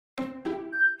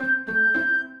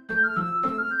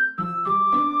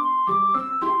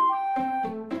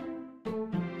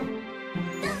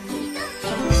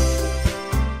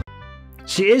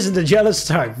she isn't a jealous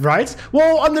type, right?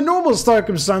 Well, under normal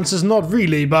circumstances, not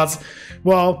really, but,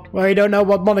 well, I don't know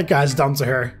what Monika has done to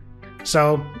her.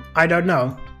 So, I don't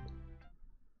know.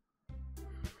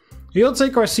 We all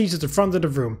take our seats at the front of the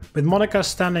room, with Monika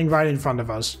standing right in front of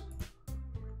us.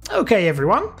 Okay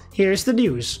everyone, here's the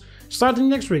news. Starting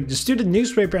next week, the student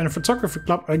newspaper and photography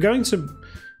club are going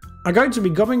to be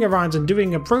going around and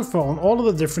doing a profile on all of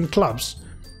the different clubs.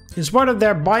 It's part of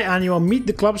their biannual Meet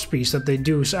the Clubs piece that they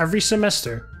do every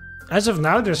semester. As of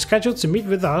now, they're scheduled to meet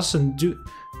with us to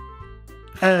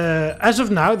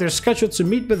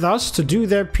do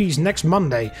their piece next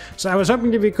Monday. So I was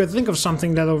hoping that we could think of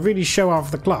something that'll really show off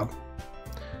the club.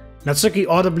 Natsuki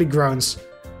audibly groans.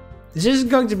 Is this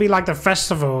going to be like the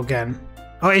festival again?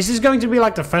 Oh, is this going to be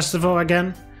like the festival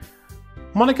again?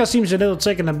 Monika seems a little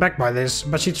taken aback by this,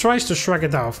 but she tries to shrug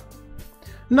it off.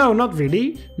 No, not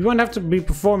really. We won't have to be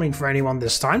performing for anyone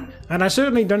this time, and I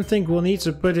certainly don't think we'll need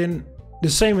to put in the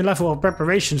same level of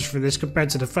preparations for this compared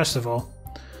to the festival.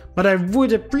 But I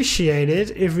would appreciate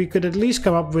it if we could at least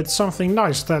come up with something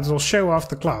nice that will show off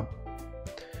the club.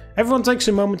 Everyone takes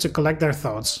a moment to collect their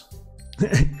thoughts.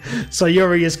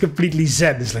 Sayori is completely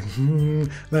zen. It's like,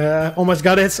 almost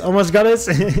got it, almost got it.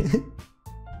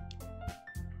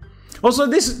 Also,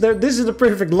 this is the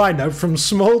perfect lineup from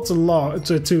small to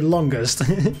longest.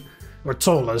 Or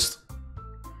tallest.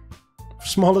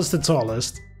 Smallest to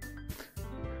tallest.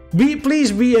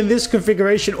 Please be in this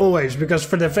configuration always, because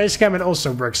for the face cam it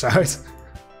also works out.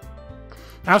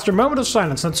 After a moment of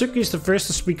silence, Natsuki is the first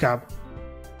to speak up.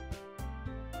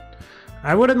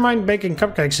 I wouldn't mind baking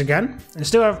cupcakes again. I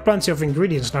still have plenty of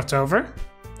ingredients left over.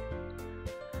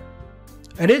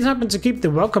 I did happen to keep the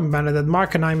welcome banner that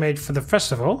Mark and I made for the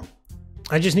festival.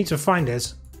 I just need to find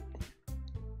it.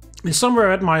 It's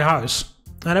somewhere at my house,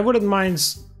 and I wouldn't mind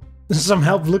some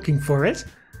help looking for it.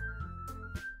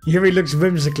 Yuri looks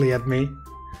whimsically at me.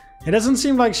 It doesn't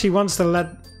seem like she wants to let...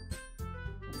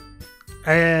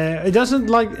 it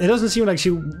doesn't seem like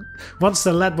she wants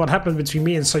to let what happened between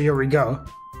me and Sayori go.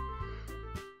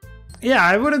 Yeah,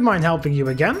 I wouldn't mind helping you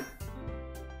again.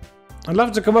 I'd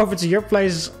love to come over to your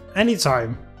place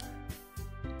anytime.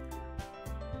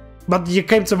 But you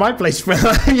came to my place.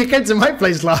 You came to my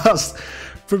place last.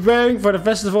 Preparing for the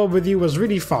festival with you was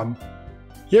really fun.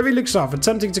 Yuri looks off,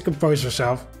 attempting to compose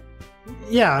herself.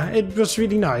 Yeah, it was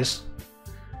really nice.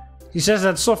 She says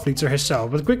that softly to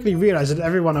herself, but quickly realizes that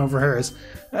everyone overheard.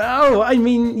 Oh, I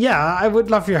mean, yeah, I would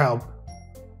love your help.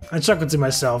 I chuckled to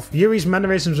myself. Yuri's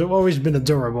mannerisms have always been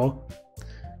adorable.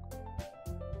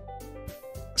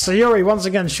 Sayori once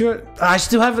again I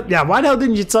still haven't. Yeah, why the hell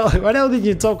didn't you talk? Why the hell did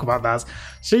you talk about that?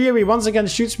 Sayori once again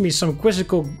shoots me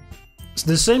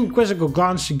the same quizzical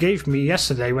glance she gave me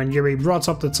yesterday when Yuri brought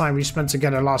up the time we spent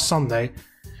together last Sunday.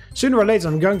 Sooner or later,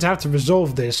 I'm going to have to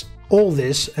resolve all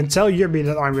this, and tell Yuri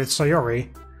that I'm with Sayori,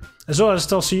 as well as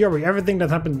tell Sayori everything that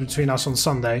happened between us on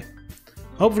Sunday.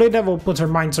 Hopefully, that will put her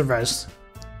mind to rest.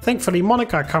 Thankfully,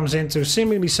 Monika comes in to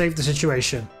seemingly save the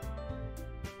situation.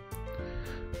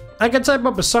 I can type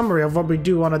up a summary of what we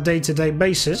do on a day-to-day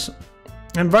basis,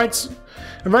 and write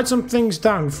some things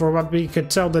down for what we could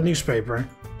tell the newspaper.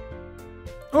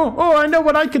 Oh, I know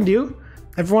what I can do!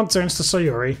 Everyone turns to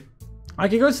Sayori. I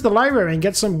can go to the library and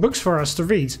get some books for us to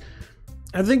read.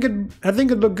 I think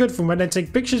it'd look good from when they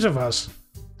take pictures of us.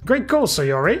 Great call,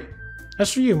 Sayori.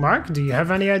 As for you, Mark, do you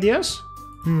have any ideas?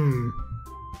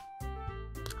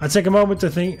 I take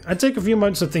a few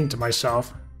moments to think to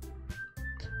myself.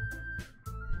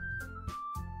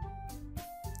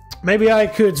 Maybe I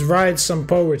could write some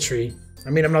poetry. I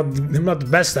mean, I'm not the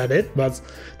best at it, but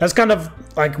that's kind of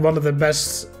like one of the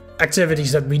best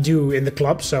activities that we do in the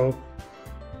club, so,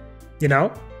 you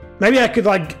know. Maybe I could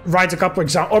like write a couple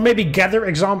examples, or maybe gather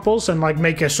examples and like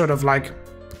make a sort of like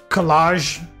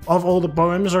collage of all the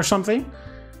poems or something.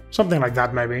 Something like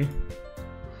that, maybe.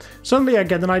 Suddenly I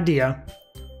get an idea.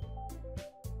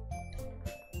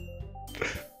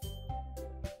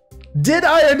 Did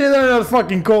I or did I not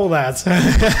fucking call that?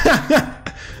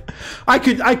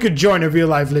 I could join a real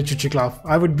life literature club.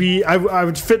 I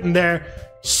would fit in there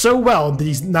so well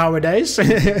these nowadays.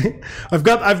 I've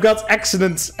got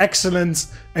excellent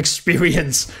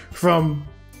experience from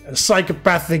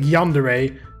psychopathic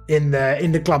yandere in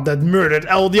the club that murdered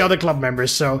all the other club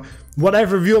members. So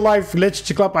whatever real life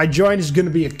literature club I join is gonna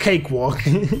be a cakewalk.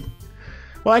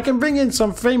 Well, I can bring in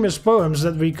some famous poems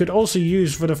that we could also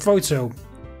use for the photo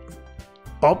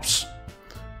ops.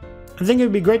 I think it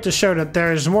would be great to show that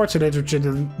there is more to literature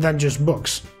than just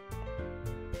books.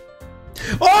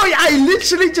 Oh yeah, I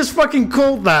literally just fucking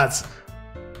called that!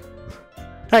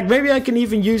 Heck, maybe I can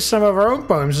even use some of our own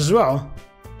poems as well.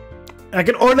 I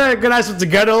can organize them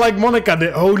together like Monika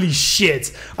did. Holy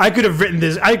shit. I could have written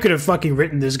this. I could have fucking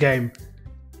written this game.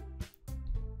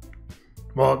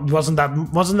 Well, it wasn't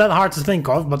that hard to think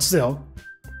of, but still.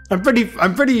 I'm pretty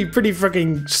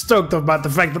freaking stoked about the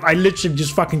fact that I literally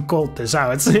just fucking called this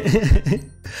out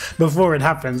before it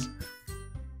happens.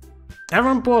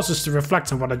 Everyone pauses to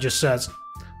reflect on what I just said.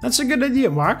 That's a good idea,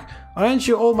 Mark. I'll hand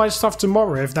you all my stuff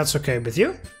tomorrow if that's okay with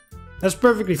you. That's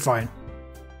perfectly fine.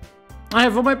 I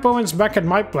have all my poems back at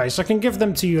my place. I can give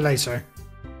them to you later.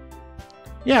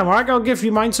 Yeah, Mark, I'll give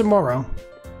you mine tomorrow.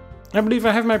 I believe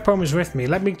I have my poems with me.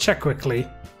 Let me check quickly.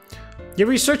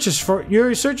 Yuri searches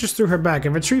through her bag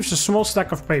and retrieves a small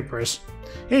stack of papers.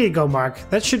 Here you go, Mark.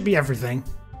 That should be everything.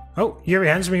 Oh, Yuri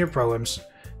hands me her poems.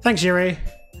 Thanks, Yuri.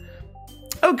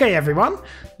 Okay, everyone.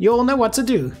 You all know what to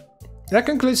do. That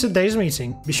concludes today's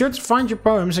meeting. Be sure to find your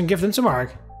poems and give them to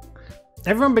Mark.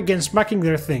 Everyone begins packing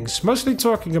their things, mostly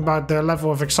talking about their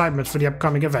level of excitement for the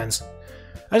upcoming event.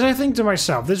 As I think to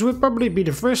myself, this would probably be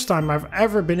the first time I've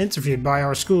ever been interviewed by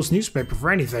our school's newspaper for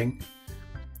anything.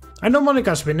 I know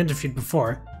Monika's been interviewed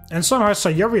before, and somehow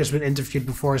Sayori has been interviewed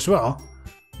before as well,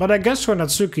 but I guess for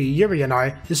Natsuki, Yuri and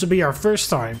I, this will be our first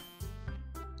time.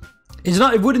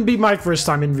 It wouldn't be my first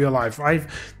time in real life.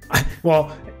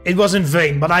 Well, it was in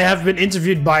vain, but I have been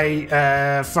interviewed by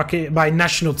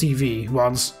national TV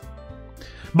once.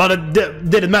 But it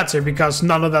didn't matter because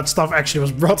none of that stuff actually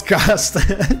was broadcast.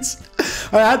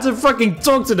 I had to fucking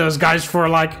talk to those guys for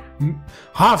like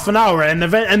half an hour and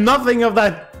nothing of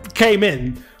that came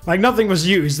in. Like nothing was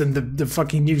used in the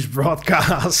fucking news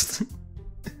broadcast.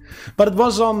 But it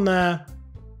was on... oh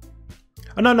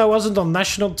no, it wasn't on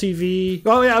national TV.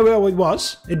 Oh yeah, well, it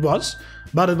was. It was.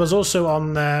 But it was also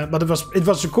on... but it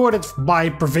was recorded by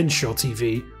provincial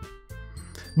TV.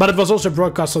 But it was also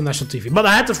broadcast on national TV. But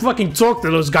I had to fucking talk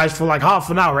to those guys for like half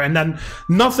an hour, and then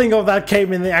nothing of that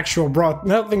came in the actual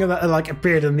nothing of that like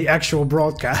appeared in the actual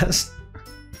broadcast.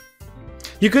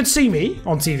 You could see me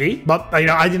on TV, but you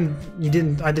know I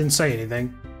didn't say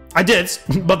anything. I did,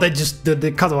 but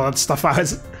they cut all that stuff out.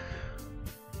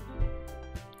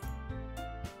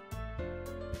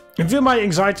 I feel my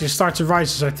anxiety start to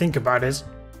rise as I think about it.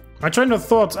 My train of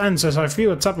thought ends as I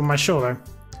feel a tap on my shoulder.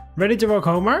 Ready to walk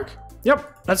home, Mark?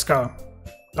 Yep, let's go.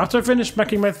 After I finish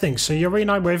packing my things, Sayori and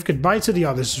I wave goodbye to the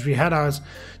others as we head out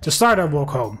to start our walk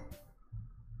home.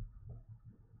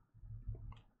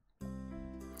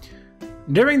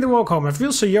 During the walk home, I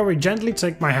feel Sayori gently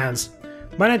take my hands.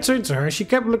 When I turned to her, she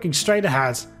kept looking straight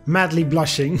ahead, madly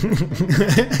blushing.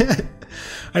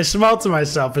 I smile to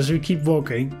myself as we keep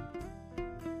walking.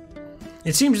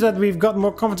 It seems that we've got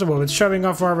more comfortable with showing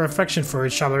off our affection for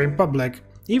each other in public,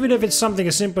 even if it's something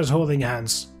as simple as holding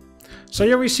hands.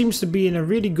 Sayori seems to be in a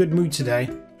really good mood today.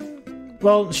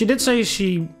 Well, she did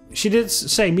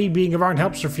say me being around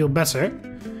helps her feel better.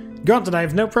 Granted, I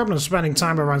have no problem spending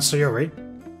time around Sayori.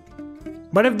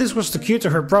 But if this was the cue to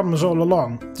her problems all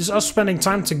along, this is us spending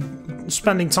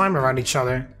time around each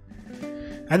other.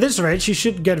 At this rate, she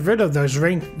should be rid of those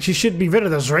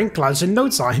rain clouds in no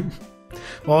time.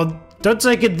 Well, don't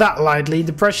take it that lightly.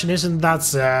 Depression isn't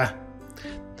that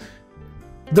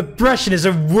Depression is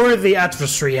a worthy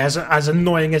adversary, as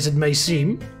annoying as it may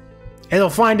seem. It'll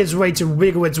find its way to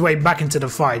wiggle its way back into the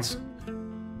fight.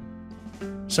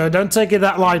 So don't take it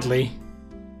that lightly.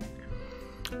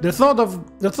 The thought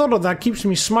of that keeps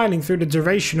me smiling through the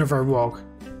duration of our walk.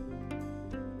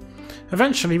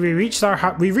 Eventually, we reach our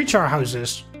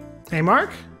houses. Hey,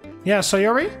 Mark? Yeah,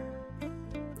 Sayori?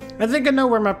 I think I know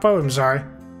where my poems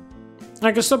are.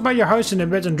 I can stop by your house in a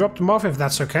bit and drop them off if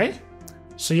that's okay.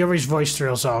 Sayori's voice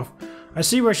trails off. I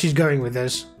see where she's going with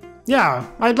this. Yeah,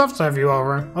 I'd love to have you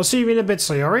over. I'll see you in a bit,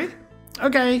 Sayori.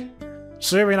 Okay.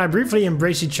 Sayori and I briefly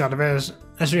embrace each other as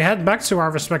we head back to our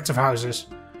respective houses.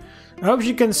 I hope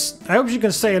you can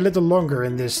stay a little longer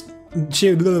in this. I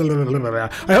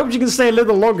hope you can stay a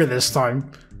little longer this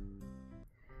time.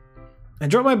 I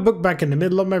drop my book back in the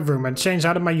middle of my room and change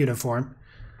out of my uniform.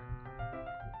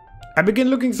 I begin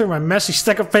looking through my messy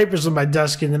stack of papers on my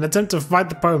desk in an attempt to find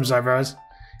the poems I wrote.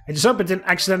 I just hope I didn't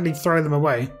accidentally throw them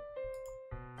away.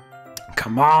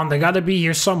 Come on, they gotta be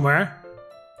here somewhere.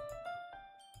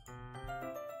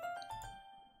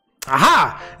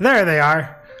 Aha! There they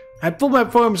are! I pull my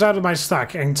poems out of my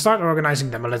stack and start organizing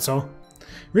them a little.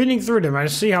 Reading through them, I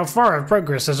see how far I've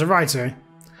progressed as a writer.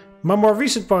 My more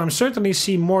recent poems certainly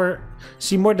seem more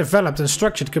developed and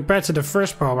structured compared to the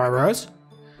first poem I wrote.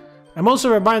 I'm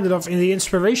also reminded of the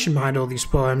inspiration behind all these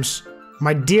poems.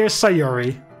 My dear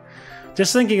Sayori.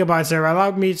 Just thinking about her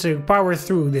allowed me to power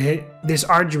through this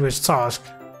arduous task.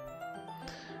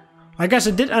 I guess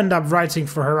I did end up writing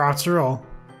for her after all.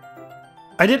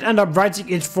 I did end up writing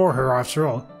it for her after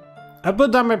all. I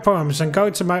put down my poems and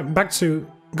go to my bag to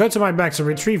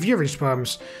retrieve Yuri's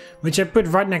poems, which I put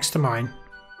right next to mine.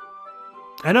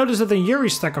 I noticed that in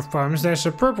Yuri's stack of poems there's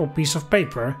a purple piece of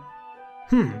paper.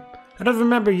 I don't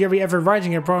remember Yuri ever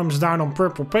writing her poems down on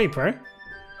purple paper.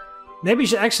 Maybe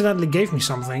she accidentally gave me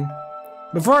something.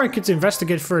 Before I could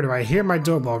investigate further, I hear my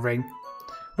doorbell ring.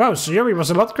 Wow, Sayori was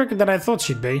a lot quicker than I thought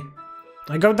she'd be.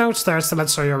 I go downstairs to let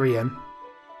Sayori in.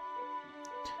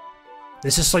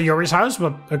 This is Sayori's house,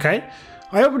 but okay.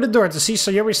 I open the door to see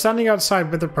Sayori standing outside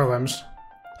with her poems.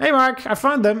 Hey Mark, I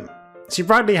found them. She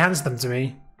proudly hands them to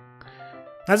me.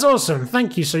 That's awesome,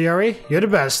 thank you Sayori, you're the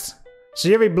best.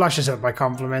 Sayori blushes at my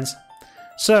compliment.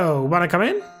 So, wanna come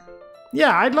in?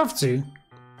 Yeah, I'd love to.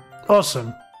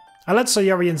 Awesome. I let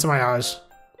Sayori into my house.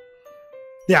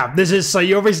 Yeah, this is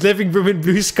Sayori's living room in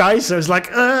blue sky, so it's like,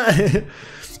 I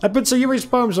put Sayori's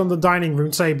poems on the dining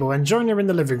room table and join her in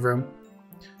the living room.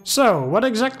 So, what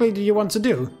exactly do you want to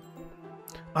do?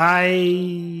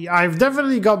 I've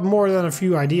definitely got more than a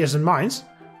few ideas in mind.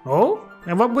 Oh?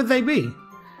 And what would they be?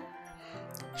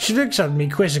 She looks at me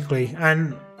quizzically,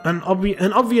 and an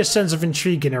obvious sense of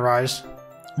intrigue in her eyes.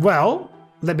 Well,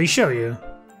 let me show you.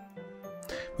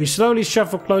 We slowly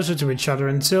shuffle closer to each other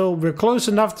until we're close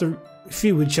enough to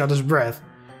feel each other's breath.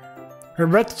 Her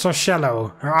breaths are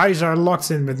shallow. Her eyes are locked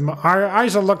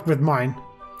with mine.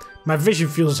 My vision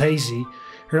feels hazy.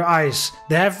 Her eyes,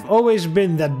 have they always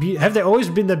been that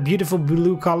beautiful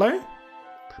blue color?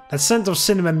 That scent of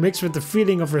cinnamon mixed with the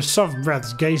feeling of her soft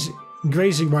breath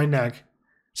grazing my neck.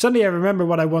 Suddenly I remember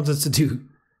what I wanted to do.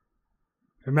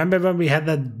 Remember when we had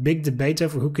that big debate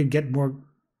over who could get more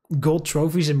gold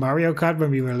trophies in Mario Kart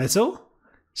when we were little?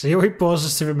 Sayori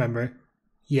pauses to remember.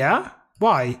 Yeah?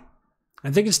 Why?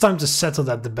 I think it's time to settle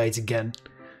that debate again.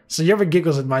 Sayori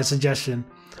giggles at my suggestion.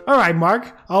 Alright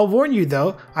Mark, I'll warn you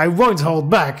though, I won't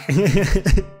hold back.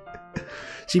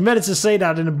 She managed to say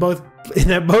that in a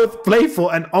both playful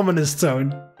and ominous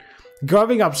tone.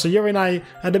 Growing up, Sayori and I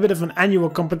had a bit of an annual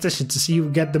competition to see who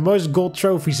would get the most gold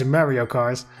trophies in Mario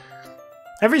Kart.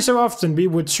 Every so often we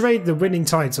would trade the winning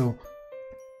title.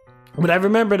 But I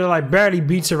remember that I barely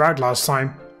beat her out last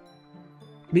time.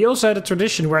 We also had a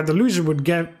tradition where the loser would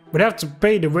have to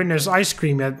pay the winner's ice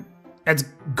cream at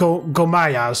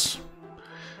Gomaya's.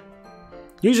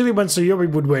 Usually when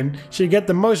Sayori would win, she'd get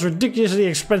the most ridiculously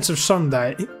expensive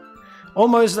sundae,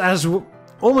 almost as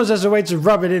a way to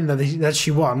rub it in that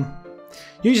she won.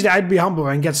 Usually I'd be humble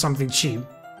and get something cheap.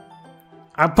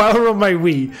 I power on my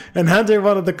Wii and hand her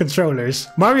one of the controllers.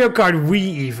 Mario Kart Wii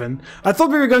even. I thought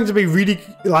we were going to be playing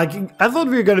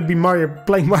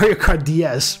Mario Kart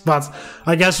DS, but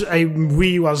I guess a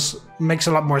Wii makes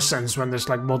a lot more sense when there's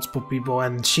like multiple people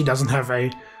and she doesn't have a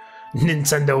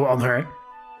Nintendo on her.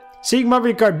 Seeing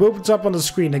Mario Kart boop up on the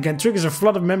screen again triggers a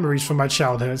flood of memories from my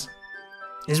childhood.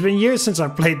 It's been years since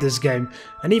I've played this game,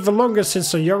 and even longer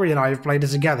since Sayori and I have played it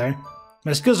together.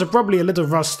 My skills are probably a little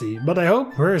rusty, but I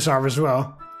hope hers are as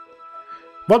well.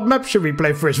 What map should we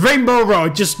play first? Rainbow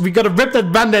Road! We gotta rip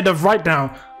that band-aid off right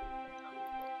now!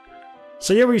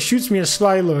 Sayori shoots me a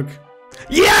sly look.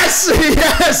 Yes!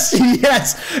 Yes!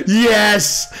 Yes!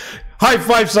 Yes! High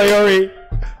five, Sayori!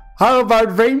 How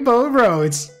about Rainbow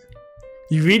Road?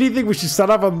 You really think we should start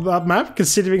up on that map,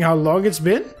 considering how long it's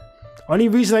been? Only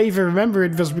reason I even remember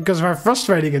it was because of how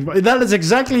frustrating it was. That is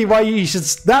exactly why you should...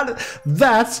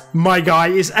 That, my guy,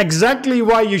 is exactly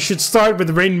why you should start with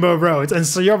Rainbow Road. And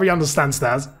Sayori understands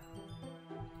that.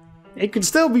 It could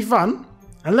still be fun.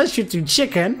 Unless you're too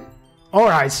chicken.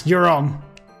 Alright, you're on.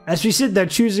 As we sit there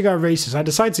choosing our races, I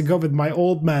decide to go with my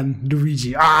old man,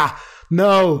 Luigi. Ah,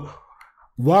 no.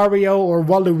 Wario or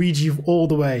Waluigi all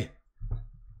the way.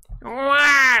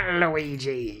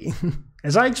 Waluigi.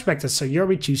 As I expected,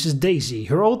 Sayori chooses Daisy,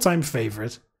 her all-time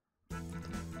favorite.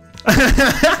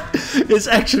 It's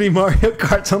actually Mario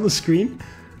Kart on the screen.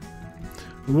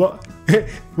 What?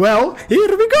 Well,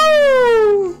 here we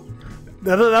go!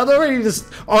 That already just...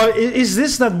 is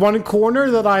this that one corner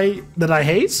that I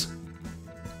hate?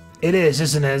 It is,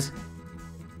 isn't it?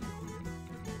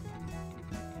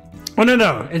 Oh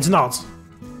no, it's not.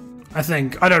 I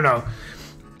think. I don't know.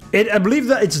 I believe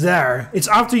that it's there. It's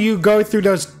after you go through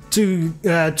those two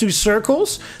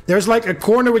circles. There's like a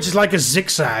corner which is like a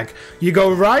zigzag. You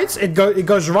go right, it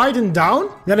goes right and down,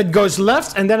 then it goes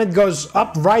left, and then it goes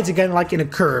up right again like in a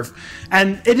curve.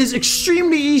 And it is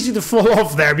extremely easy to fall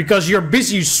off there because you're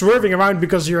busy swerving around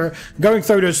because you're going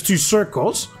through those two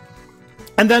circles.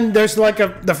 And then there's like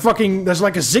there's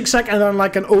like a zigzag and then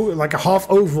like a half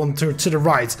oval to the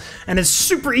right. And it's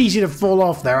super easy to fall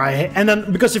off there. And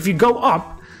then because if you go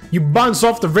up, you bounce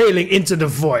off the railing into the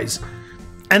void.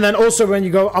 And then also when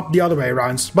you go up the other way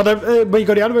around. But when you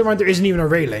go the other way around, there isn't even a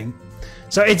railing.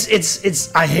 So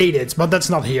it's I hate it, but that's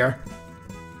not here.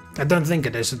 I don't think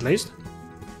it is, at least.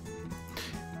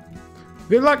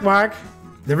 Good luck, Mark.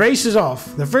 The race is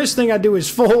off. The first thing I do is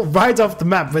fall right off the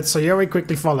map with Sayori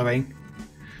quickly following.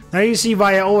 Now you see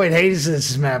why I always hated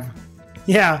this map.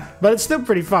 Yeah, but it's still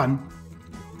pretty fun.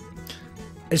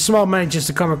 A smile manages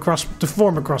to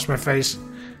form across my face.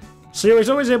 Sayori's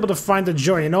always able to find the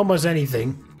joy in almost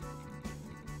anything.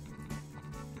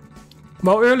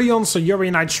 While early on, Sayori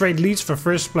and I trade leads for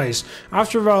first place.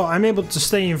 After a while, I'm able to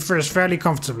stay in first fairly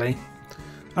comfortably.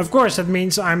 Of course, that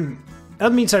means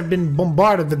I've been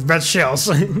bombarded with red shells.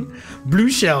 Blue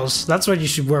shells, that's what you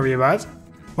should worry about.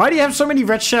 Why do you have so many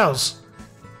red shells?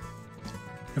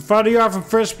 The farther you are from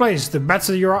first place, the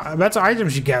better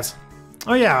items you get.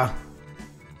 Oh yeah,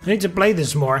 I need to play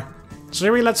this more.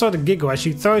 Sayori lets out a giggle as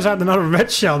she throws out another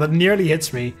red shell that nearly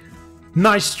hits me.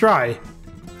 Nice try.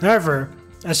 However,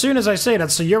 as soon as I say that,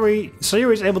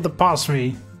 Sayori is able to pass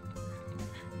me.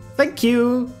 Thank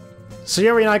you!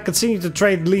 Sayori and I continue to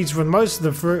trade leads for most of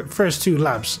the first 2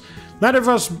 laps. Neither of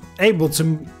us able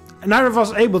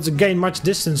to gain much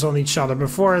distance on each other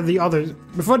before the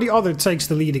other takes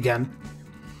the lead again.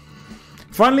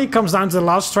 Finally, it comes down to the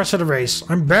last stretch of the race.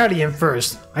 I'm barely in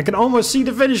first. I can almost see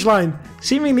the finish line.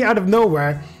 Seemingly out of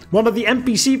nowhere, one of the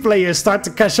NPC players start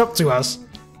to catch up to us.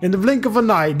 In the blink of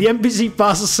an eye, the NPC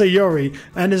passes Sayori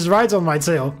and is right on my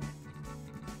tail.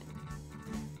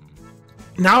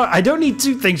 Now, I don't need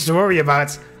 2 things to worry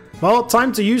about. Well,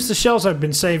 time to use the shells I've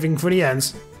been saving for the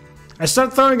end. I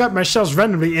start throwing out my shells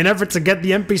randomly in effort to get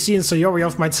the NPC and Sayori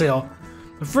off my tail.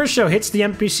 The first shell hits the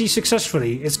NPC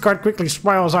successfully. Its cart quickly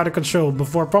spirals out of control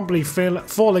before promptly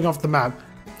falling off the map.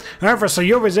 However,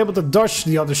 Sayori is able to dodge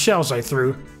the other shells I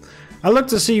threw. I look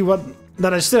to see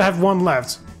that I still have 1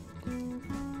 left.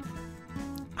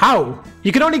 How?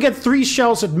 You can only get 3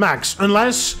 shells at max,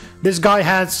 unless this guy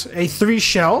has a 3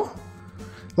 shell.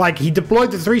 Like, he deployed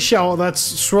the 3 shell that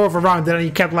swerve around and then he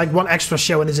kept like 1 extra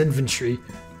shell in his inventory.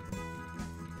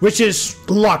 Which is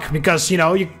luck, because, you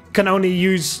know, you can only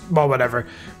use, well, whatever.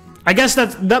 I guess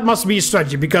that must be a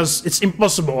strategy, because it's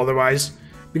impossible otherwise.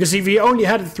 Because if he only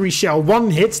had a 3 shell, 1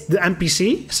 hit the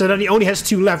NPC, so then he only has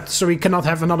 2 left, so he cannot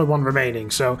have another 1 remaining.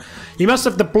 So he must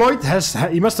have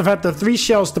he must have had the 3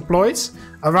 shells deployed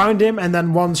around him and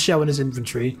then 1 shell in his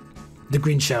inventory. The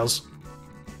green shells.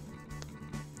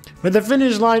 With the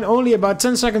finish line only about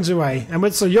 10 seconds away, and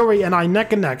with Sayori and I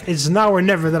neck and neck, it's now or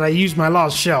never that I use my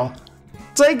last shell.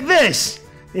 Take this!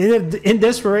 In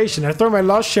desperation, I throw my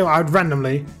last shell out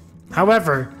randomly.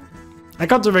 However, I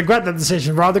come to regret that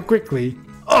decision rather quickly.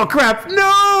 Oh crap,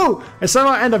 no! I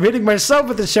somehow end up hitting myself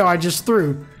with the shell I just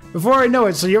threw. Before I know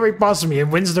it, Sayori passes me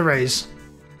and wins the race.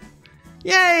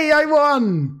 Yay, I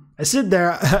won! I sit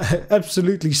there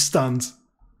absolutely stunned.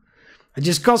 I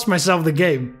just cost myself the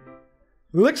game.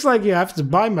 Looks like you have to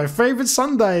buy my favorite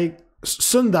sundae,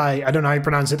 I don't know how you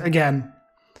pronounce it, again.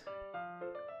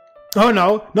 Oh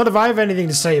no, not if I have anything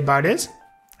to say about it.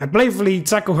 I playfully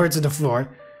tackle her to the floor.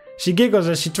 She giggles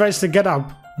as she tries to get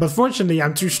up, but fortunately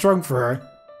I'm too strong for her.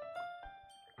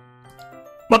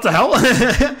 What the hell?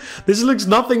 This looks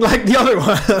nothing like the other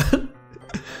one.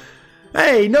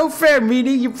 Hey, no fair,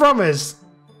 meanie, you promised.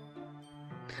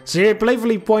 Sayori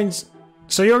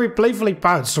playfully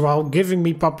pouts while giving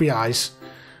me puppy eyes.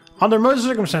 Under most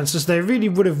circumstances, they really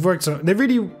wouldn't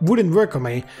work on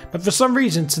me, but for some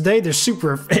reason today it's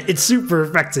super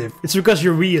effective. It's because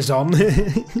your Wii is on.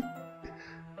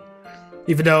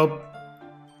 Even though,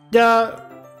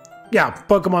 yeah,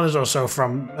 Pokemon is also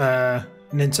from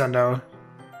Nintendo,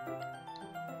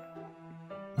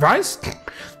 right?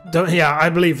 Yeah, I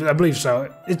believe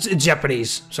so. It's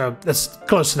Japanese, so that's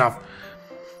close enough.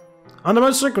 Under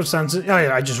most circumstances, oh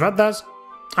yeah, I just read that.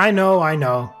 I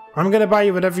know. I'm gonna buy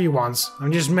you whatever you want.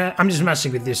 I'm just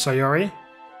messing with you, Sayori.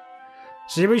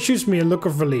 Sayori shoots me a look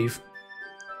of relief.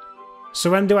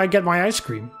 So when do I get my ice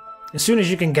cream? As soon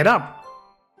as you can get up.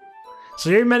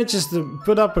 Sayori manages to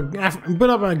put up a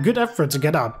good effort to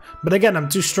get up, but again I'm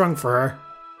too strong for her.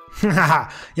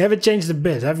 Haha, you haven't changed a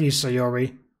bit, have you,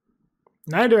 Sayori?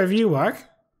 Neither have you, Mark.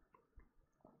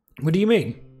 What do you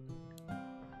mean?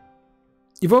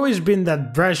 You've always been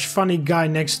that brash, funny guy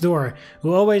next door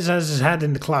who always has his head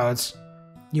in the clouds.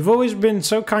 You've always been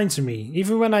so kind to me,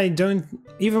 even when I don't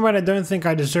think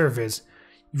I deserve it.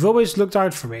 You've always looked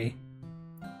out for me.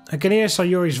 I can hear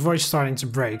Sayori's voice starting to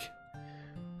break.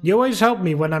 You always help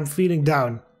me when I'm feeling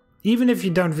down, even if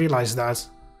you don't realize that.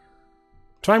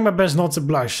 Trying my best not to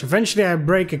blush, eventually I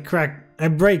break and crack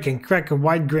a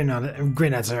wide grin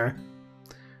at her.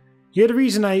 You're the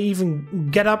reason I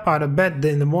even get up out of bed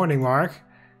in the morning, Mark.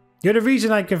 You're the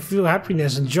reason I can feel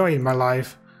happiness and joy in my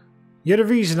life. You're the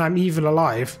reason I'm even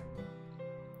alive.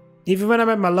 Even when I'm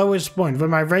at my lowest point,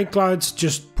 when my rain clouds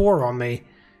just pour on me.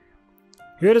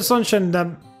 You're the sunshine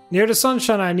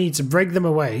I need to break them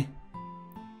away.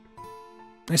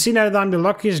 I see now that I'm the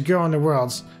luckiest girl in the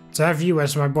world to have you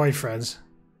as my boyfriend.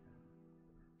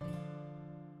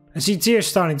 I see tears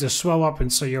starting to swell up in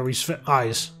Sayori's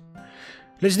eyes.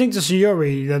 Listening to Sayori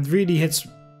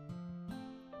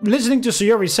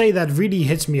say that really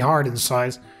hits me hard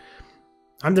inside.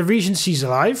 I'm the reason she's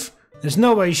alive. There's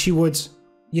no way she would,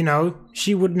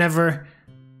 she would never...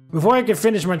 Before I can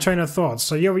finish my train of thought,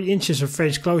 Sayori inches her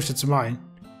face closer to mine.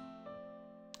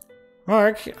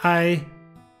 Mark,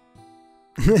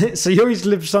 Sayori's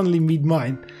lips suddenly meet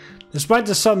mine. Despite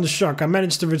the sudden shock, I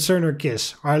managed to return her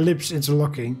kiss, our lips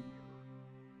interlocking.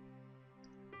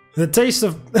 The taste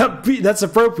of... That's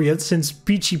appropriate, since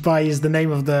Peachy Pie is the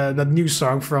name of that new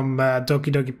song from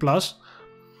Doki Doki Plus.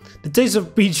 The taste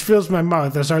of peach fills my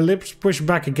mouth as our lips push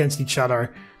back against each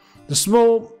other. The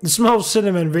smell of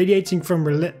cinnamon radiating from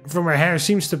her hair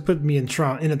seems to put me in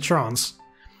a trance.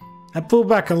 I pull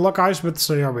back and lock eyes with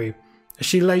Sayori, as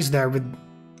she lays there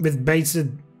with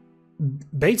bated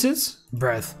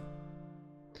breath.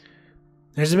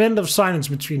 There's a minute of silence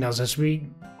between us as we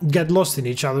get lost in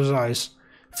each other's eyes.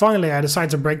 Finally, I decide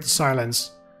to break the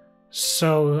silence.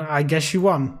 So, I guess you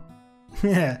won.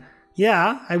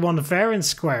 Yeah, I won fair and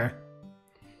square.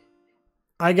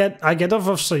 I get off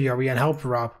of Sayori and help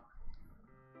her up.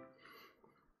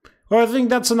 Well, I think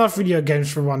that's enough video games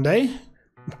for one day.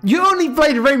 You only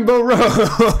played Rainbow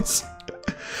Road!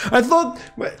 I thought,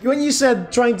 when you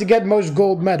said trying to get most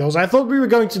gold medals, I thought we were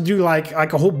going to do like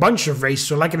a whole bunch of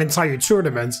races or like an entire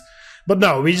tournament. But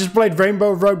no, we just played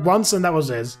Rainbow Road once and that was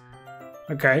it.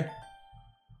 Okay.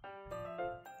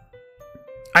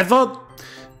 I thought...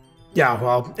 Yeah,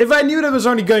 well, if I knew there was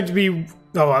only going to be...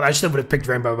 Oh, well, I still would have picked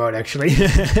Rainbow Road, actually.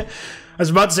 I was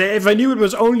about to say, if I knew it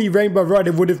was only Rainbow Road,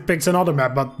 I would have picked another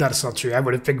map, but that's not true. I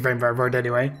would have picked Rainbow Road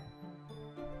anyway.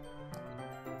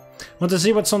 Want to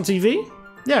see what's on TV?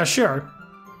 Yeah, sure.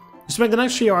 We spent the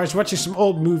next few hours watching some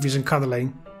old movies and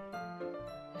cuddling.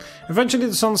 Eventually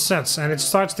the sun sets and it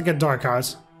starts to get dark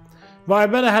out. Well, I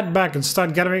better head back and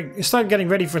start getting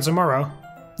ready for tomorrow.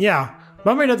 Yeah,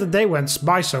 bummer that the day went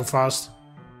by so fast.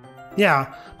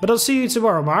 Yeah, but I'll see you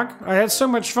tomorrow, Mark. I had so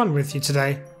much fun with you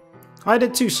today. I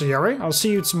did too, Sayori. I'll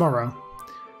see you tomorrow.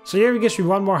 Sayori gives me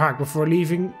one more hug before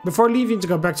leaving to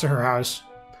go back to her house.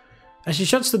 As she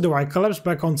shuts the door, I collapse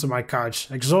back onto my couch,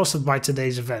 exhausted by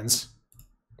today's events.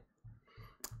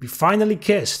 We finally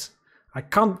kissed. I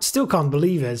still can't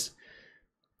believe it.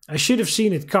 I should have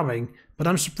seen it coming, but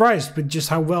I'm surprised with just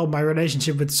how well my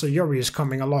relationship with Sayori is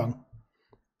coming along.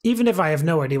 Even if I have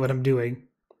no idea what I'm doing.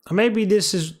 Or maybe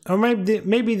this was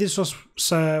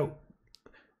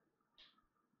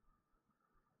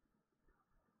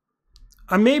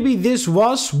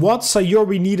what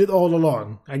Sayori needed all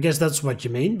along. I guess that's what you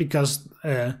mean, because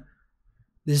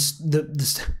this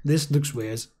looks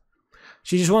weird.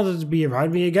 She just wanted to be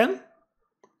around me again?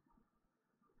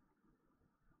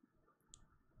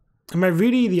 Am I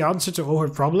really the answer to all her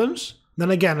problems?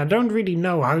 Then again, I don't really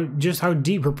know how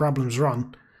deep her problems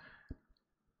run.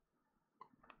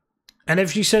 And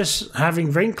if she says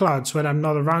having rain clouds when I'm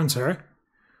not around her,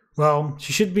 well,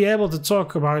 she should be able to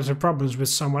talk about her problems with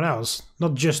someone else,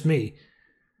 not just me.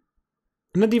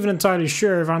 I'm not even entirely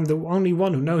sure if I'm the only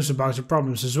one who knows about her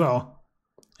problems as well.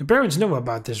 Her parents know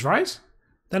about this, right?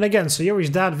 Then again, Sayori's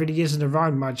dad really isn't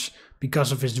around much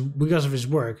because of his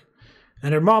work.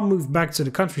 And her mom moved back to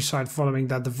the countryside following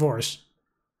that divorce.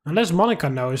 Unless Monika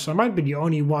knows, I might be the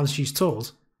only one she's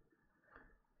told.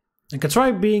 I can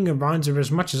try being around her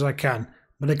as much as I can,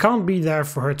 but I can't be there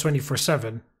for her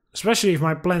 24/7. Especially if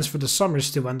my plans for the summer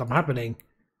still end up happening.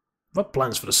 What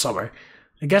plans for the summer?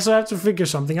 I guess I have to figure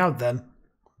something out then.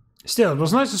 Still, it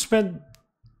was nice to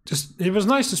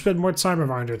spend more time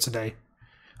around her today.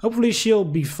 Hopefully she'll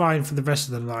be fine for the rest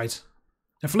of the night.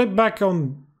 I flip back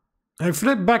on the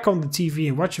TV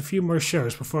and watch a few more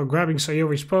shows before grabbing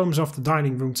Sayori's poems off the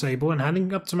dining room table and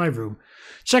heading up to my room.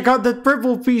 Check out that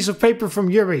purple piece of paper from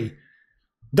Yuri.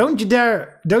 Don't you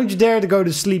dare to go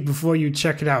to sleep before you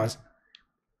check it out.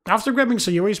 After grabbing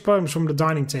Sayori's poems from the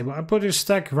dining table, I put her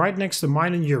stack right next to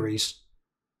mine and Yuri's.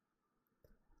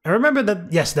 I remember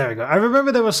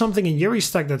there was something in Yuri's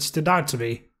stack that stood out to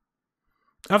me.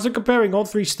 After comparing all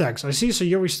three stacks, I see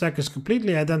Sayori's stack is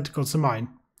completely identical to mine.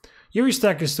 Yuri's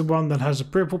stack is the one that has a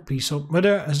purple piece of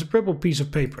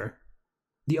paper.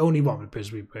 The only one with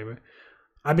purple paper.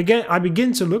 I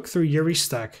begin to look through Yuri's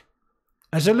stack.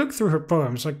 As I look through her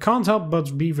poems, I can't help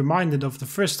but be reminded of the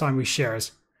first time we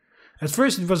shared. At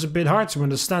first it was a bit hard to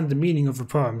understand the meaning of her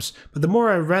poems, but the more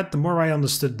I read, the more I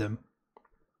understood them.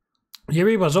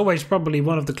 Yuri was always probably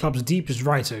one of the club's deepest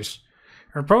writers.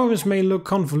 Her poems may look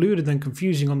convoluted and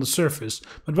confusing on the surface,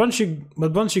 but once you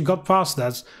got past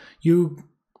that, you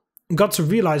got to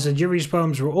realize that Yuri's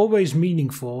poems were always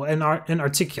meaningful and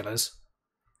articulate.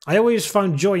 I always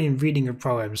found joy in reading her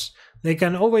poems. They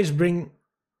can always be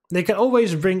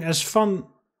as fun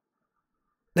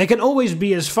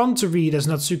to read as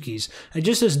Natsuki's, and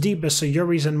just as deep as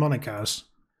Sayori's and Monika's.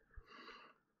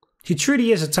 She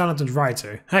truly is a talented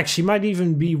writer. Heck, she might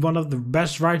even be one of the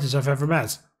best writers I've ever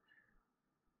met.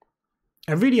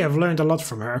 I really have learned a lot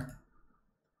from her.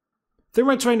 Through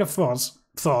my train of thought,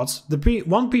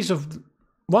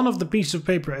 one of the pieces of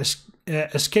paper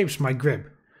escapes my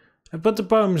grip. I put the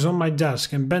poems on my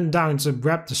desk and bent down to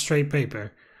grab the stray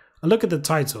paper. I look at the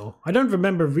title. I don't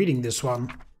remember reading this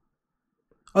one.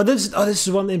 Oh, this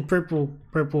is one in purple.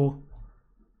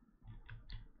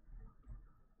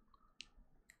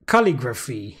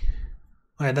 Calligraphy.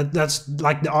 Oh, yeah, that's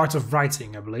like the art of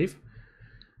writing, I believe.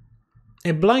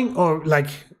 A blank, or like,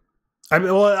 I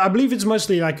believe it's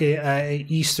mostly like a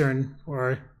Eastern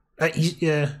or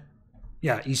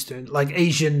Eastern, like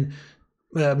Asian,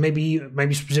 maybe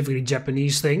specifically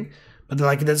Japanese thing. But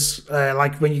like that's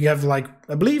like when you have like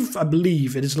I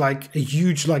believe it is like a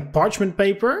huge like parchment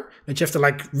paper that you have to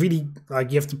like really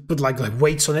like you have to put like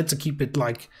weights on it to keep it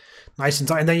like nice and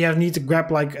tight, and then you need to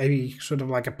grab like a sort of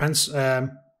like a pencil. I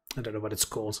don't know what it's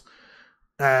called.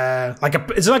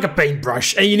 It's like a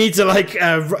paintbrush, and you need to like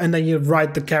and then you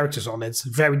write the characters on it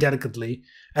very delicately,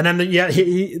 and then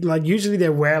like usually they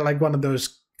wear like one of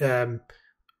those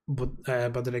what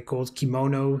are they called,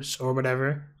 kimonos or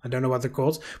whatever, I don't know what they're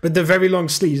called, but they're very long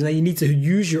sleeves, and then you need to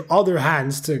use your other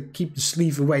hands to keep the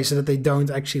sleeve away so that they don't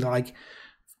actually like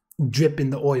drip in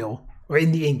the oil or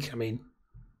in the ink, I mean.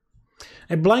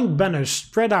 A blank banner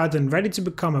spread out and ready to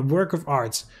become a work of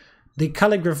art. The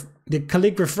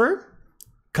calligrapher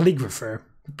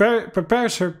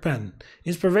prepares her pen.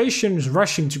 Inspiration is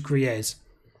rushing to create.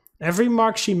 Every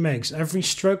mark she makes, every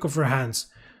stroke of her hands,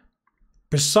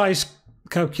 precise,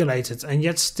 calculated, and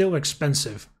yet still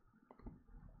expensive.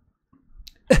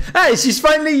 Hey, she's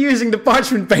finally using the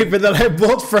parchment paper that I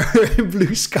bought for her in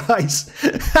Blue Skies.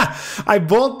 I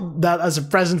bought that as a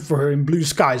present for her in Blue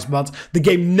Skies, but the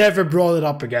game never brought it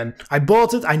up again. I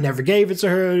bought it, I never gave it to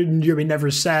her, Yuri never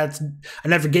said, I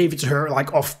never gave it to her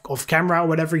like off camera or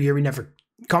whatever, Yuri never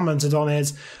commented on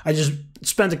it. I just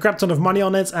spent a crap ton of money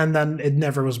on it, and then it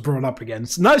never was brought up again.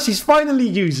 So now she's finally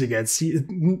using it.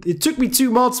 It took me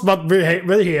 2 months, but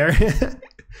we're here.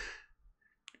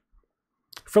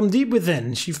 From deep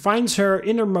within, she finds her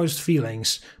innermost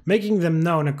feelings, making them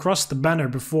known across the banner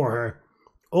before her.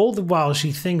 All the while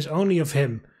she thinks only of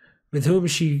him, with whom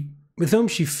she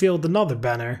filled another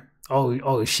banner.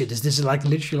 Oh shit, is this like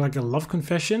literally like a love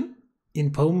confession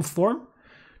in poem form?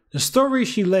 The story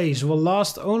she lays will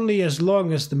last only as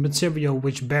long as the material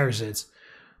which bears it.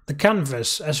 The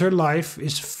canvas, as her life,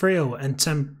 is frail and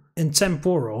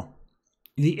temporal.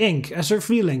 The ink, as her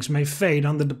feelings, may fade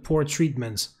under poor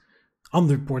treatments.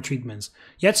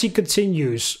 Yet she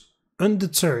continues,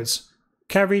 undeterred,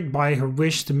 carried by her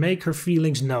wish to make her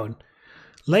feelings known,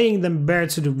 laying them bare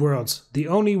to the world, the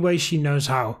only way she knows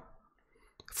how.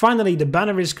 Finally, the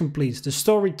banner is complete, the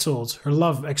story told, her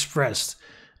love expressed.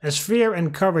 As fear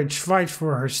and courage fight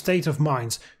for her state of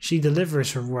mind, she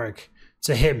delivers her work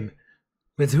to him,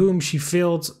 with whom she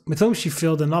filled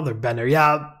another banner.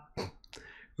 Yeah,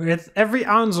 with every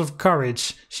ounce of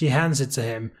courage, she hands it to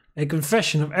him. A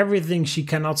confession of everything she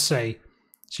cannot say.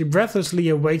 She breathlessly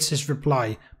awaits his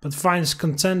reply, but finds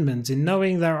contentment in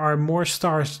knowing there are more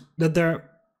stars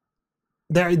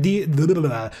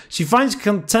She finds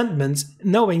contentment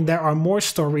knowing there are more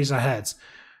stories ahead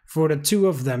for the two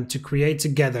of them to create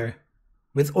together.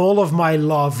 With all of my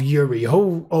love, Yuri.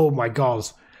 Oh my god.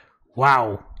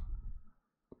 Wow.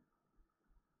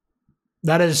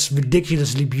 That is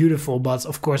ridiculously beautiful, but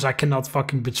of course I cannot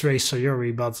fucking betray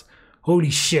Sayori, but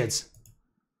holy shit.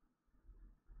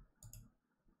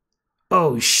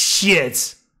 Oh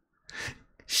shit.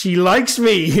 She likes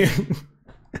me.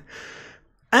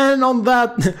 And on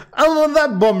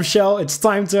that bombshell, it's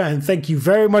time to end. Thank you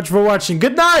very much for watching.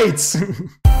 Good night.